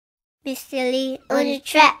Be silly on the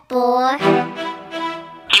track, boy. You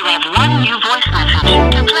have one new voice message.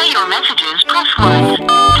 To play your messages, press 1.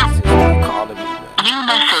 New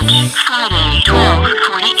message, Friday,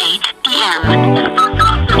 12:48 p.m. Man,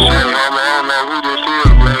 who this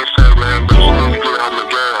is, man? Say, man, but you need to get on the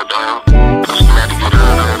girl, dog. Cause you had to get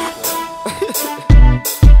her done.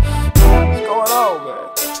 What's going on, man?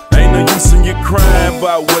 Ain't no use in you crying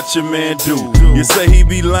about what your man do. You say he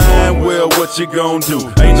be lying, well, what you gon' do?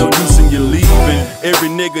 Ain't no use in you leaving. Every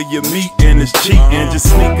nigga you meetin' is cheating. Just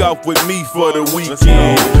sneak off with me for the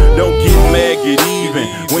weekend. Don't get mad, get even.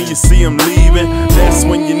 When you see him leaving, that's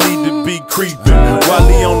when you need to be creeping. While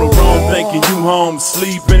he on the road thinking you home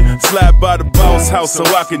sleeping, slide by the boss house so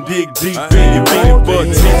I can dig deep in your beating for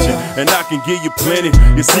attention, and I can give you plenty.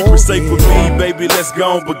 Your secret safe with me, baby, let's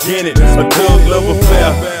go and begin it. A thug love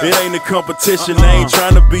affair, it ain't a competition. I ain't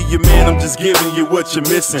trying to be your man, I'm just giving you what you're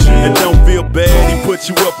missing. And don't feel bad, he put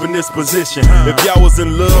you up in this position. If y'all was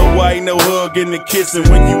in love, why ain't no hugging and kissing?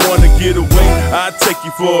 When you wanna get away, I'll take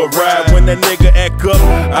you for a ride. When that nigga act up,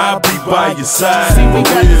 I'll be by your side. See, we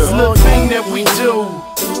got this little thing that we do.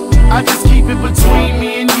 I just keep it between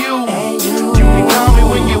me and you. You can call me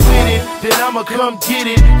when you're with it, then I'ma come get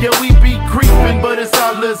it. Yeah, we be creeping, but it's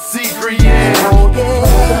our little secret, yeah. Oh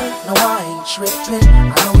yeah, no I ain't tripping.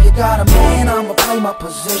 I know you got a man, I'ma play my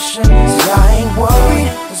position. See, I ain't worried,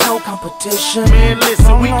 there's no competition. Man,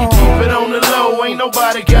 listen, we can keep it on the low, ain't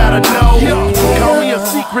nobody gotta know. Call me a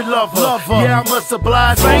secret lover. Yeah, I must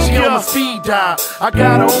oblige, she on my speed dial. I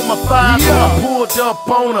got her on my 5, I pulled up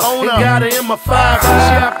on her and got her in my 5.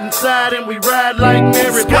 She hopped inside and we ride like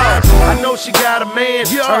Mary Poppins. I know she got a man,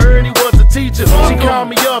 I heard he was a teacher. She called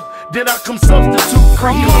me up, then I come substitute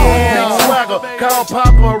creep. Big swagger, call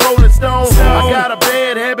Papa a Rolling Stone. I got a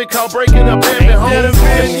bad habit called breaking up every home.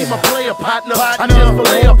 Yeah, she my player partner, I just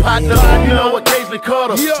fillet a partner. You know, occasionally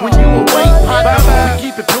cuddle when you away, partner. We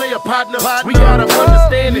keep it player partner, we gotta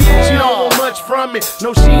understand it. She don't want much from me,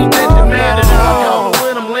 no, she ain't that demanding. I call her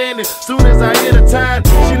when I'm landing, soon as I hit a time.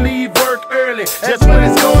 She leave work early, that's when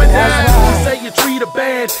it's going down. She say you treat her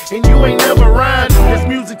bad, and you ain't never rhyme. It's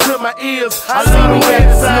music to my ears, I see we got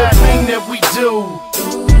this little thing that we do.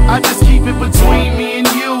 I just keep it between me and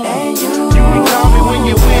you. You can call me when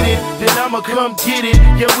you're with it, then I'ma come get it.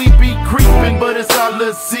 Yeah, we be creeping, but it's our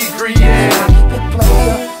little secret, yeah. I keep it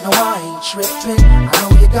player, no I ain't tripping. I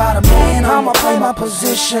know you got a man, I'ma play my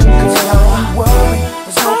position. Cause I ain't worried,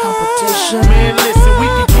 there's no competition. Man, listen, we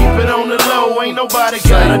can keep it on the low, ain't nobody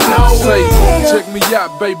gotta know. Say, check me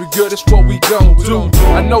out, baby girl, that's what we gon' do.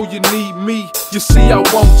 I know you need me, you see I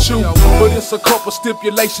want you, but it's a couple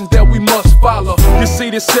stipulations that we must follow. You see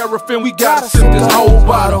this seraphim, we gotta sip this whole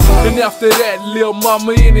bottle. And after that, lil'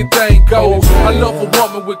 mama, anything goes. I love a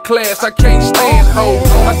woman with class, I can't stand hoes.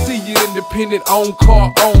 I see you independent, own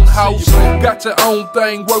car, own house. Got your own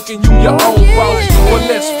thing, working, you your own boss. Well,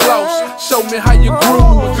 let's floss, show me how you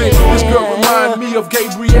groovin'. This girl remind me of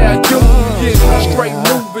Gabrielle Union. Straight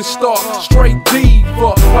moving star, straight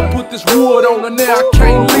diva. I put this wood on her, now I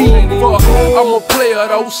can't leave her. I'm a player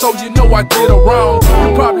though, so you know I get around.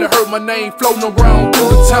 You probably heard my name floating around through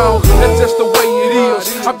the town. That's just the way it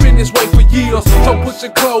is. I've been this way for years, so put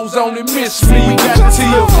your clothes on and miss me. We got this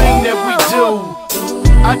little thing that we do.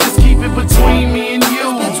 I just keep it between me and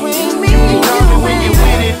you. You can call me when you're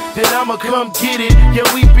with it, then I'ma come get it. Yeah,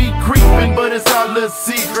 we be creeping, but it's our little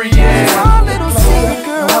secret, yeah. It's our little secret,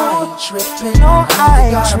 girl. No, I ain't tripping. No,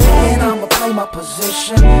 I ain't tripping. I'ma play my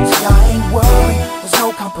position. See, I ain't worried, there's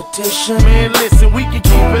no competition. Man, listen, we can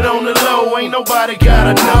keep it on the low, ain't nobody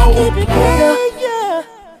gotta know. Yeah.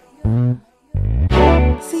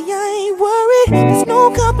 See, I ain't worried, there's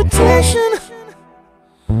no competition.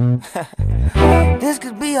 This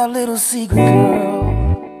could be our little secret, girl.